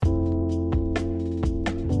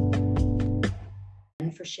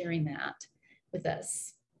for sharing that with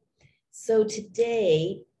us. So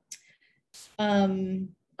today,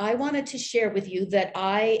 I wanted to share with you that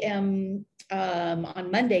I am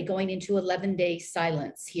on Monday going into 11-day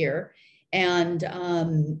silence here. And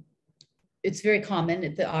it's very common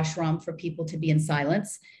at the ashram for people to be in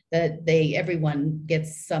silence, that everyone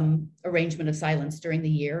gets some arrangement of silence during the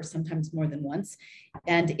year, sometimes more than once.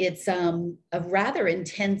 And it's a rather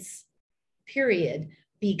intense period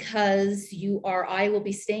because I will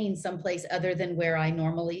be staying someplace other than where I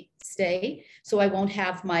normally stay. So I won't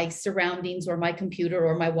have my surroundings or my computer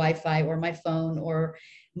or my Wi-Fi or my phone or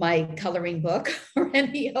my coloring book or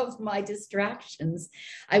any of my distractions.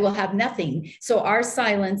 I will have nothing. So our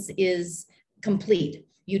silence is complete.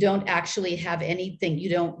 You don't actually have anything.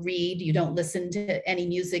 You don't read, you don't listen to any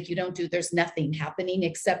music, there's nothing happening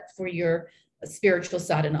except for your spiritual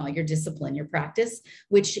sadhana, your discipline, your practice,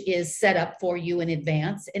 which is set up for you in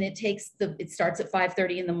advance. And it starts at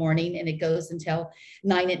 5:30 in the morning and it goes until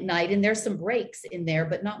 9 at night. And there's some breaks in there,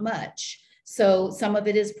 but not much. So some of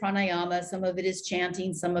it is pranayama, some of it is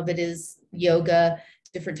chanting, some of it is yoga,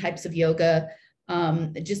 different types of yoga,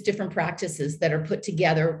 just different practices that are put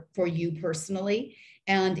together for you personally.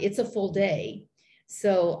 And it's a full day.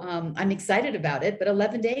 So I'm excited about it, but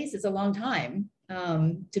 11 days is a long time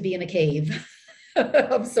to be in a cave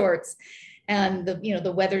of sorts. And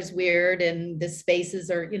the weather's weird and the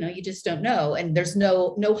spaces are, you just don't know. And there's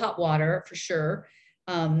no hot water for sure.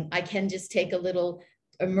 I can just take a little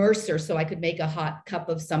immerser so I could make a hot cup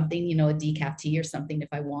of something, a decaf tea or something if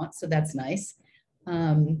I want. So that's nice.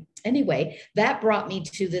 Anyway, that brought me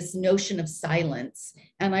to this notion of silence.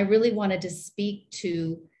 And I really wanted to speak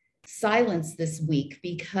to silence this week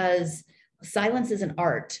because silence is an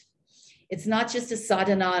art. It's not just a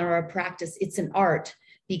sadhana or a practice, it's an art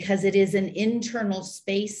because it is an internal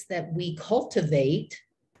space that we cultivate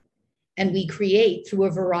and we create through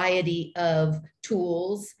a variety of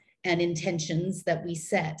tools and intentions that we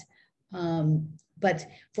set. But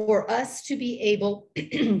for us to be able,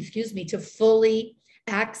 to fully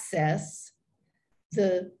access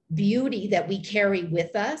the beauty that we carry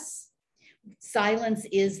with us, silence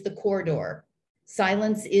is the corridor.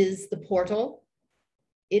 Silence is the portal.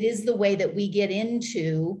 It is the way that we get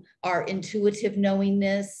into our intuitive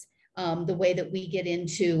knowingness, the way that we get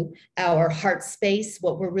into our heart space,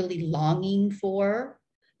 what we're really longing for,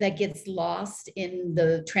 that gets lost in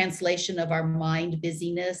the translation of our mind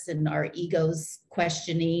busyness and our ego's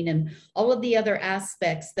questioning and all of the other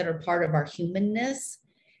aspects that are part of our humanness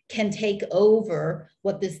can take over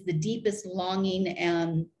the deepest longing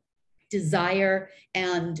and desire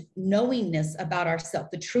and knowingness about ourselves.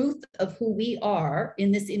 The truth of who we are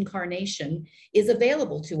in this incarnation is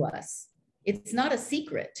available to us. It's not a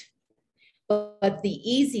secret, but the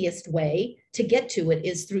easiest way to get to it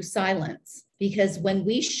is through silence. Because when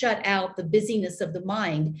we shut out the busyness of the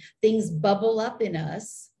mind, things bubble up in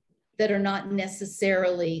us that are not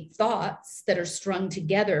necessarily thoughts that are strung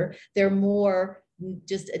together. They're more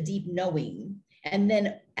just a deep knowing. And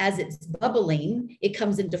then as it's bubbling, it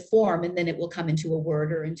comes into form and then it will come into a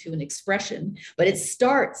word or into an expression, but it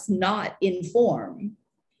starts not in form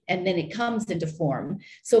and then it comes into form.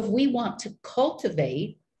 So if we want to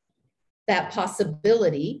cultivate that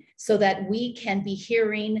possibility so that we can be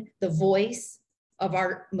hearing the voice of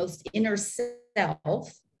our most inner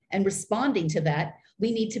self and responding to that,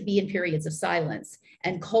 we need to be in periods of silence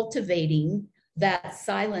and cultivating that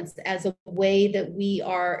silence as a way that we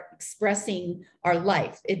are expressing our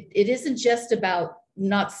life. It isn't just about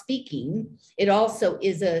not speaking. It also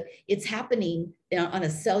is it's happening on a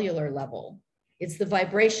cellular level. It's the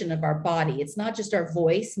vibration of our body. It's not just our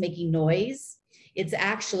voice making noise. It's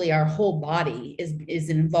actually our whole body is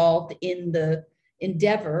involved in the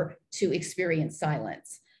endeavor to experience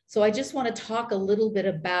silence. So I just want to talk a little bit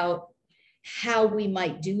about how we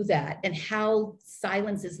might do that and how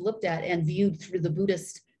silence is looked at and viewed through the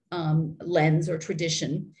Buddhist lens or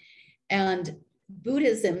tradition. And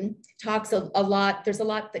Buddhism talks a lot, there's a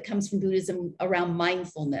lot that comes from Buddhism around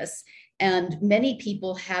mindfulness. And many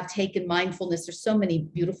people have taken mindfulness. There's so many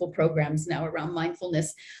beautiful programs now around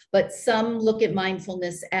mindfulness, but some look at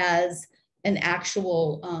mindfulness as an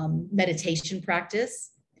actual meditation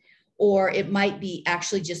practice, or it might be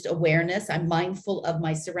actually just awareness. I'm mindful of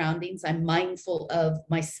my surroundings. I'm mindful of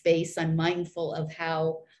my space. I'm mindful of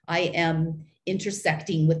how I am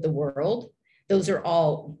intersecting with the world. Those are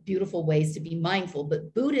all beautiful ways to be mindful,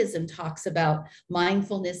 but Buddhism talks about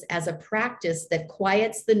mindfulness as a practice that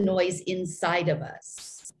quiets the noise inside of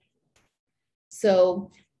us. So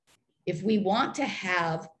if we want to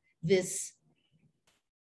have this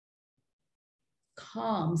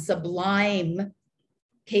calm, sublime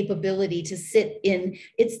capability to sit in,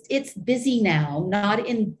 it's busy now, not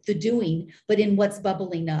in the doing, but in what's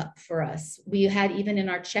bubbling up for us. We had, even in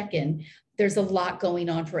our check-in, there's a lot going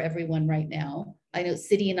on for everyone right now. I know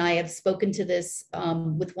City and I have spoken to this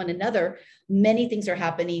with one another. Many things are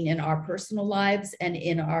happening in our personal lives and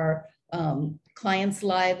in our clients'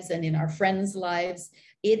 lives and in our friends' lives.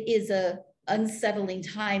 It is a unsettling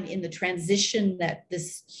time in the transition that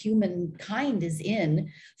this humankind is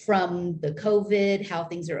in, from the COVID, how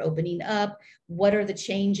things are opening up, what are the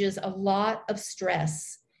changes, a lot of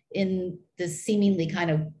stress in this seemingly kind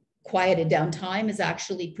of quieted down time is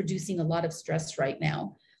actually producing a lot of stress right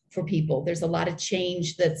now for people. There's a lot of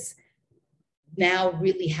change that's now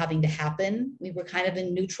really having to happen. We were kind of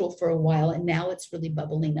in neutral for a while, and now it's really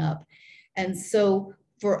bubbling up. And so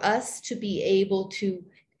for us to be able to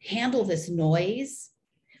handle this noise,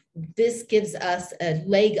 this gives us a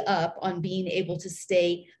leg up on being able to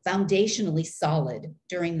stay foundationally solid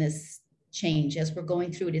during this change as we're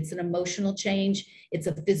going through it. It's an emotional change, it's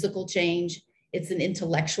a physical change, it's an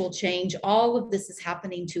intellectual change. All of this is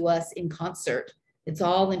happening to us in concert. It's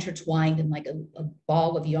all intertwined in like a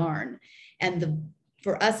ball of yarn. And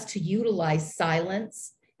for us to utilize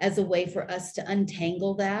silence as a way for us to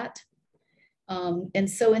untangle that. And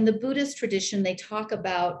so in the Buddhist tradition, they talk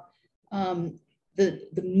about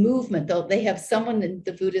the movement, though they have someone in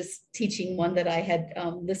the Buddhist teaching, one that I had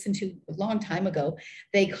listened to a long time ago.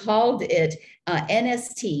 They called it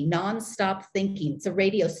NST, nonstop thinking. It's a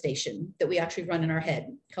radio station that we actually run in our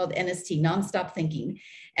head called NST, nonstop thinking.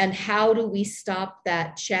 And how do we stop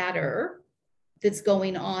that chatter that's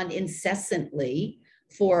going on incessantly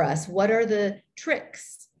for us? What are the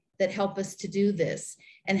tricks that help us to do this?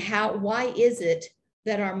 And why is it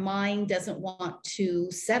that our mind doesn't want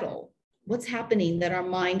to settle? What's happening that our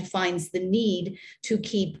mind finds the need to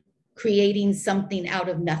keep creating something out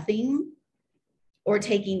of nothing, or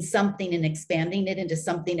taking something and expanding it into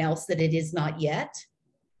something else that it is not yet?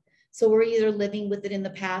 So we're either living with it in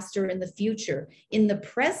the past or in the future. In the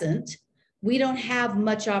present, we don't have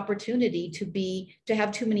much opportunity to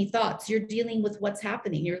have too many thoughts. You're dealing with what's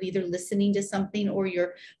happening. You're either listening to something or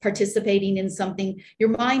you're participating in something. Your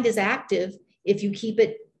mind is active. If you keep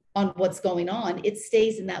it on what's going on, it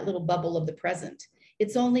stays in that little bubble of the present.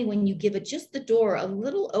 It's only when you give it just the door, a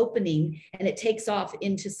little opening, and it takes off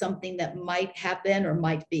into something that might have been or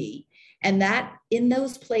might be. And that, in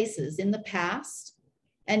those places, in the past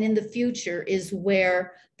and in the future, is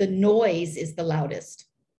where the noise is the loudest.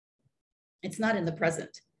 It's not in the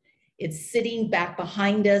present. It's sitting back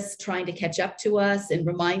behind us, trying to catch up to us and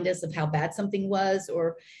remind us of how bad something was,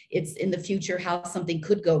 or it's in the future how something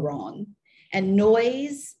could go wrong. And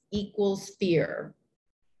noise equals fear.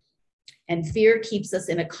 And fear keeps us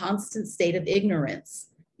in a constant state of ignorance,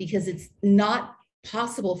 because it's not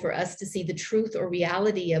possible for us to see the truth or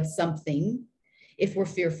reality of something if we're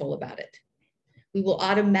fearful about it. We will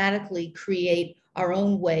automatically create our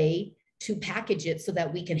own way to package it so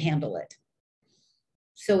that we can handle it.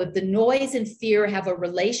 So if the noise and fear have a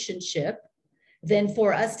relationship, then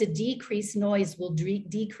for us to decrease noise will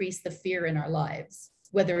decrease the fear in our lives,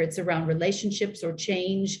 whether it's around relationships or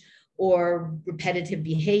change or repetitive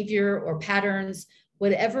behavior or patterns,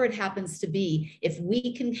 whatever it happens to be. If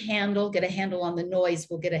we can get a handle on the noise,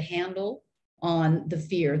 we'll get a handle on the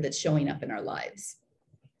fear that's showing up in our lives.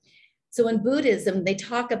 So in Buddhism, they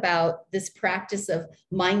talk about this practice of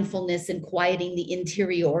mindfulness and quieting the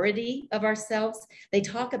interiority of ourselves. They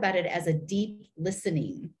talk about it as a deep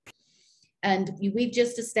listening. And we've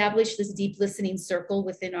just established this deep listening circle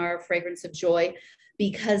within our Fragrance of Joy,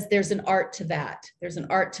 because there's an art to that. There's an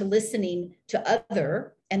art to listening to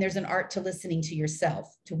other, and there's an art to listening to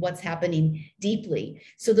yourself, to what's happening deeply.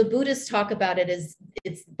 So the Buddhists talk about it as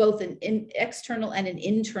it's both an external and an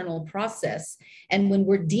internal process. And when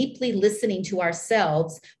we're deeply listening to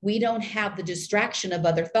ourselves, we don't have the distraction of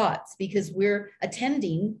other thoughts, because we're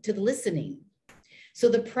attending to the listening. So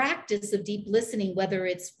the practice of deep listening, whether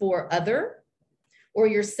it's for other or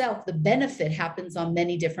yourself, the benefit happens on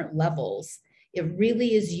many different levels. It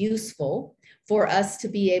really is useful for us to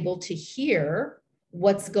be able to hear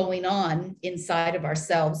what's going on inside of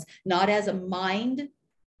ourselves, not as a mind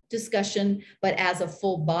discussion, but as a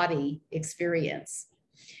full body experience.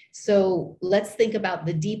 So let's think about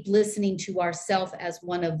the deep listening to ourselves as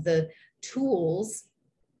one of the tools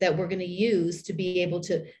that we're going to use to be able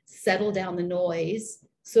to settle down the noise,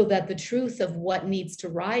 so that the truth of what needs to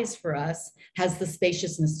rise for us has the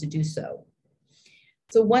spaciousness to do so.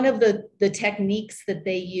 So one of the techniques that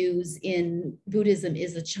they use in Buddhism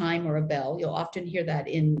is a chime or a bell. You'll often hear that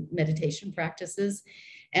in meditation practices.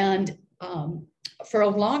 And for a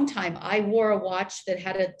long time, I wore a watch that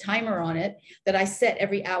had a timer on it that I set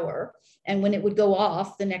every hour. And when it would go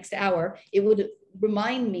off the next hour, it would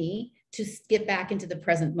remind me to get back into the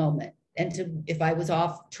present moment. And to, if I was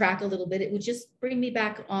off track a little bit, it would just bring me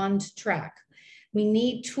back on track. We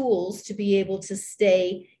need tools to be able to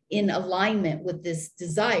stay in alignment with this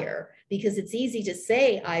desire, because it's easy to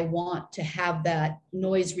say, I want to have that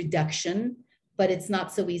noise reduction, but it's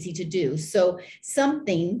not so easy to do. So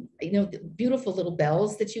something, you know, beautiful little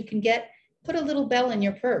bells that you can get, put a little bell in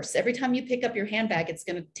your purse. Every time you pick up your handbag, it's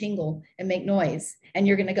going to tingle and make noise. And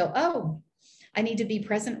you're going to go, oh, I need to be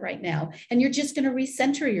present right now. And you're just going to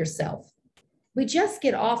recenter yourself. We just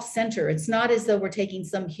get off center. It's not as though we're taking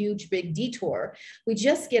some huge, big detour. We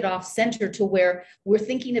just get off center to where we're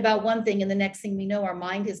thinking about one thing, and the next thing we know, our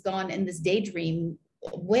mind has gone in this daydream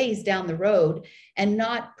ways down the road, and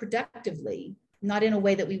not productively, not in a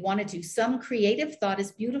way that we wanted to. Some creative thought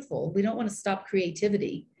is beautiful. We don't want to stop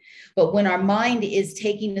creativity. But when our mind is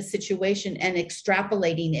taking a situation and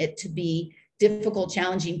extrapolating it to be difficult,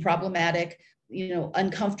 challenging, problematic, you know,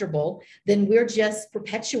 uncomfortable, then we're just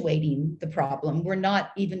perpetuating the problem. We're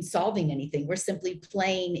not even solving anything. We're simply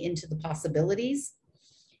playing into the possibilities.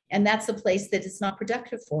 And that's a place that is not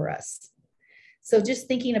productive for us. So just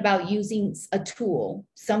thinking about using a tool,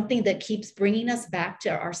 something that keeps bringing us back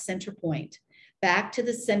to our center point, back to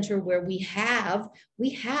the center where we have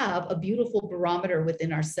a beautiful barometer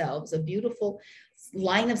within ourselves, a beautiful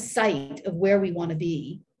line of sight of where we want to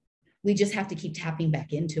be. We just have to keep tapping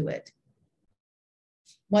back into it.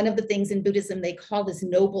 One of the things in Buddhism they call this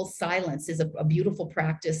noble silence is a beautiful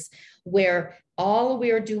practice where all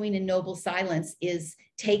we are doing in noble silence is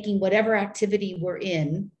taking whatever activity we're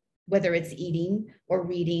in, whether it's eating or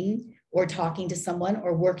reading or talking to someone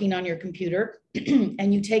or working on your computer,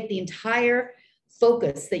 and you take the entire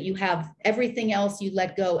focus that you have, everything else you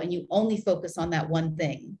let go, and you only focus on that one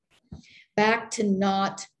thing. Back to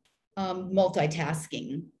not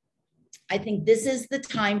multitasking. I think this is the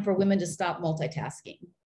time for women to stop multitasking.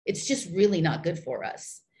 It's just really not good for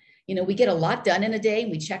us. You know, we get a lot done in a day and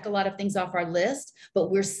we check a lot of things off our list, but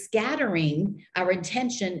we're scattering our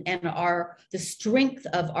intention, and the strength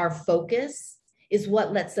of our focus is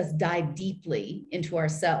what lets us dive deeply into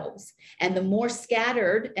ourselves. And the more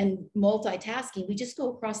scattered and multitasking, we just go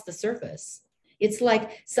across the surface. It's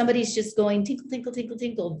like somebody's just going tinkle, tinkle, tinkle,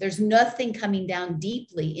 tinkle. There's nothing coming down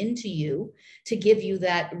deeply into you to give you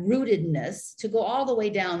that rootedness, to go all the way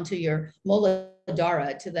down to your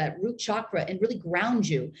Muladhara, to that root chakra, and really ground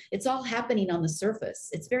you. It's all happening on the surface.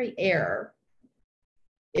 It's very air.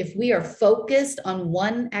 If we are focused on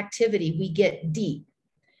one activity, we get deep.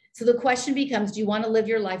 So the question becomes, do you want to live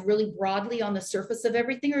your life really broadly on the surface of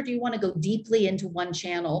everything, or do you want to go deeply into one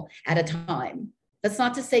channel at a time? That's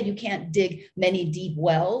not to say you can't dig many deep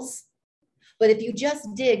wells, but if you just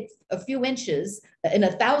dig a few inches in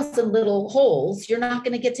 1,000 little holes, you're not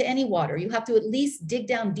going to get to any water. You have to at least dig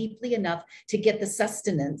down deeply enough to get the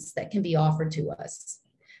sustenance that can be offered to us.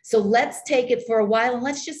 So let's take it for a while and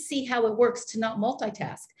let's just see how it works to not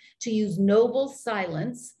multitask, to use noble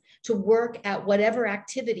silence to work at whatever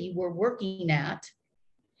activity we're working at,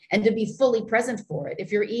 and to be fully present for it.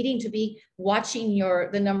 If you're eating, to be watching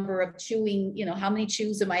the number of chewing, you know, how many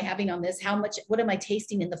chews am I having on this? What am I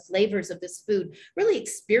tasting in the flavors of this food? Really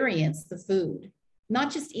experience the food,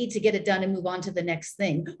 not just eat to get it done and move on to the next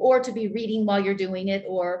thing, or to be reading while you're doing it,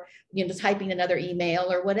 or, you know, typing another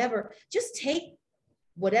email or whatever. Just take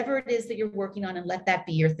whatever it is that you're working on and let that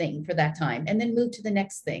be your thing for that time, and then move to the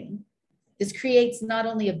next thing. This creates not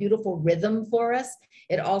only a beautiful rhythm for us,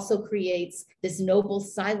 it also creates this noble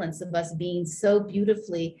silence of us being so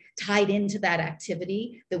beautifully tied into that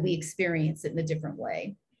activity that we experience it in a different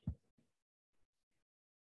way.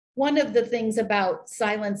 One of the things about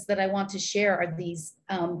silence that I want to share are these,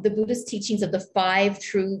 the Buddhist teachings of the 5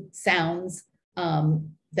 true sounds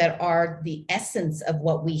that are the essence of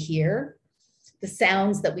what we hear, the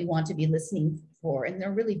sounds that we want to be listening for, and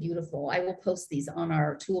they're really beautiful. I will post these on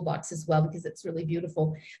our toolbox as well because it's really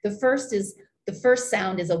beautiful. The first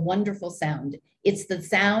sound is a wonderful sound. It's the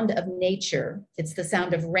sound of nature. It's the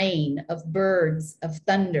sound of rain, of birds, of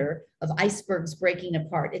thunder, of icebergs breaking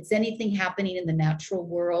apart. It's anything happening in the natural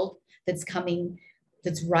world that's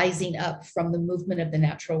rising up from the movement of the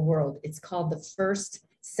natural world. It's called the first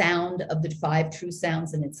sound of the 5 true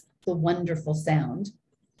sounds, and it's the wonderful sound.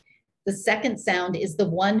 The second sound is the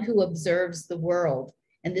one who observes the world.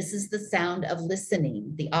 And this is the sound of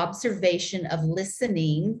listening, the observation of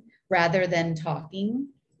listening rather than talking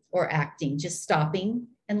or acting, just stopping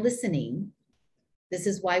and listening. This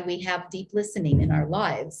is why we have deep listening in our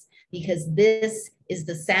lives, because this is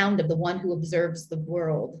the sound of the one who observes the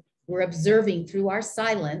world we're observing through our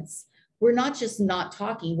silence. We're not just not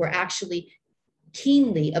talking, we're actually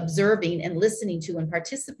keenly observing and listening to and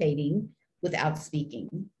participating without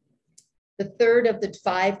speaking. The third of the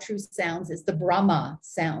 5 true sounds is the Brahma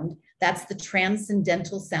sound. That's the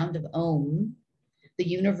transcendental sound of Om, the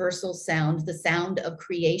universal sound, the sound of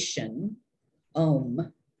creation,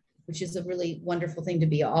 Om, which is a really wonderful thing to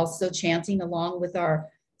be also chanting along with our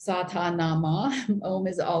Satanama. Om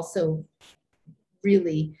is also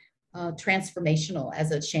really transformational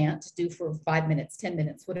as a chant, do for 5 minutes, 10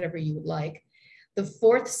 minutes, whatever you would like. The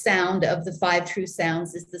fourth sound of the 5 true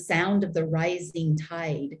sounds is the sound of the rising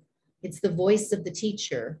tide. It's the voice of the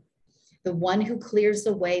teacher, the one who clears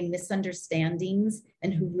away misunderstandings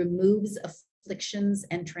and who removes afflictions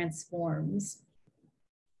and transforms.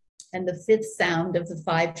 And the fifth sound of the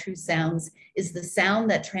 5 true sounds is the sound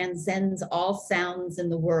that transcends all sounds in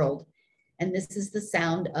the world. And this is the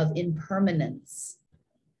sound of impermanence.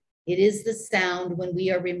 It is the sound when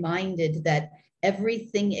we are reminded that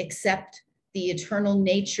everything except the eternal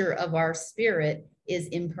nature of our spirit is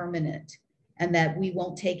impermanent, and that we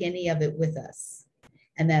won't take any of it with us.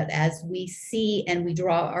 And that as we see and we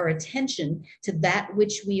draw our attention to that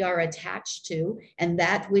which we are attached to, and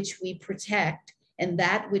that which we protect, and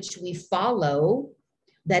that which we follow,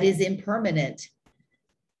 that is impermanent,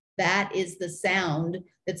 that is the sound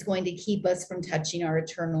that's going to keep us from touching our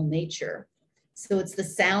eternal nature. So it's the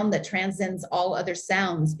sound that transcends all other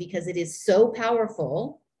sounds because it is so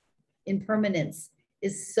powerful. Impermanence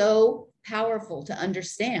is so powerful to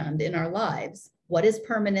understand in our lives. What is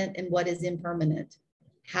permanent and what is impermanent?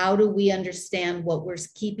 How do we understand what we're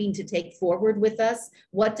keeping to take forward with us?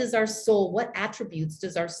 What does our soul, what attributes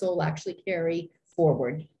does our soul actually carry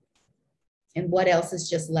forward? And what else is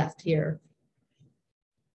just left here?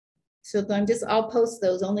 So I'll post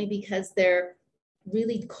those only because they're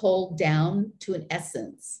really culled down to an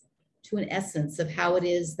essence of how it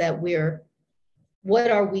is that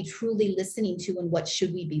what are we truly listening to and what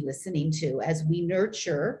should we be listening to as we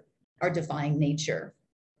nurture our divine nature.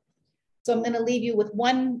 So I'm going to leave you with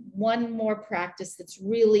one more practice that's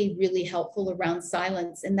really, really helpful around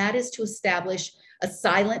silence, and that is to establish a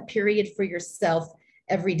silent period for yourself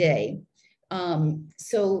every day.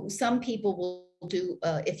 So some people will do,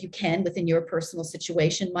 if you can, within your personal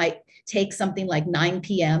situation, might take something like 9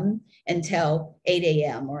 p.m. until 8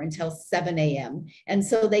 a.m. or until 7 a.m. And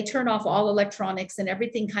so they turn off all electronics and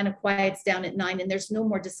everything kind of quiets down at 9, and there's no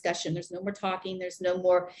more discussion, there's no more talking, there's no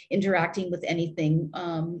more interacting with anything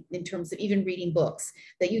in terms of even reading books,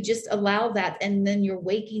 that you just allow that, and then you're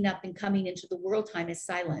waking up and coming into the world time is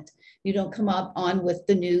silent. You don't come up on with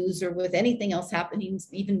the news or with anything else happening,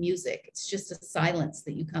 even music. It's just a silence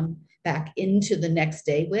that you come back into the next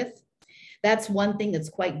day with. That's one thing that's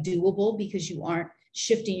quite doable because you aren't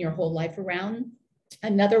shifting your whole life around.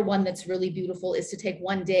 Another one that's really beautiful is to take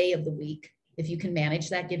one day of the week, if you can manage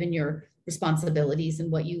that, given your responsibilities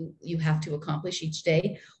and what you have to accomplish each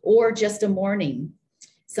day, or just a morning.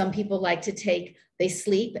 Some people like to they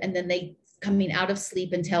sleep and then they coming out of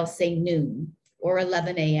sleep until say noon or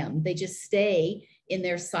 11 a.m. They just stay in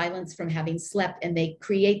their silence from having slept, and they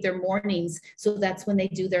create their mornings. So that's when they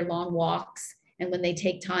do their long walks and when they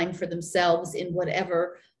take time for themselves in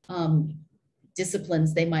whatever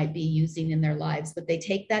disciplines they might be using in their lives. But they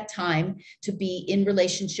take that time to be in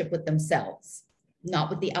relationship with themselves, not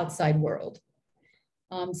with the outside world.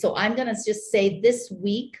 So I'm going to just say this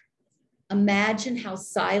week, imagine how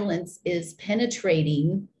silence is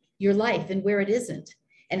penetrating your life and where it isn't,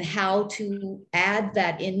 and how to add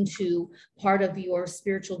that into part of your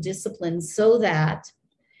spiritual discipline so that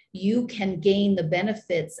you can gain the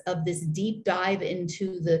benefits of this deep dive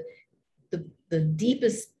into the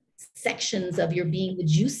deepest sections of your being, the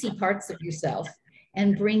juicy parts of yourself,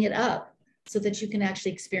 and bring it up so that you can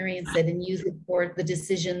actually experience it and use it for the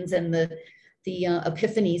decisions and the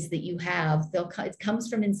epiphanies that you have. It comes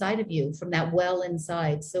from inside of you, from that well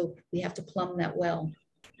inside. So we have to plumb that well.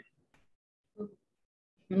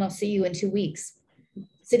 And I'll see you in 2 weeks.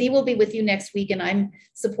 Siddhi will be with you next week, and I'm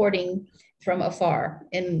supporting from afar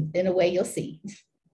in a way you'll see.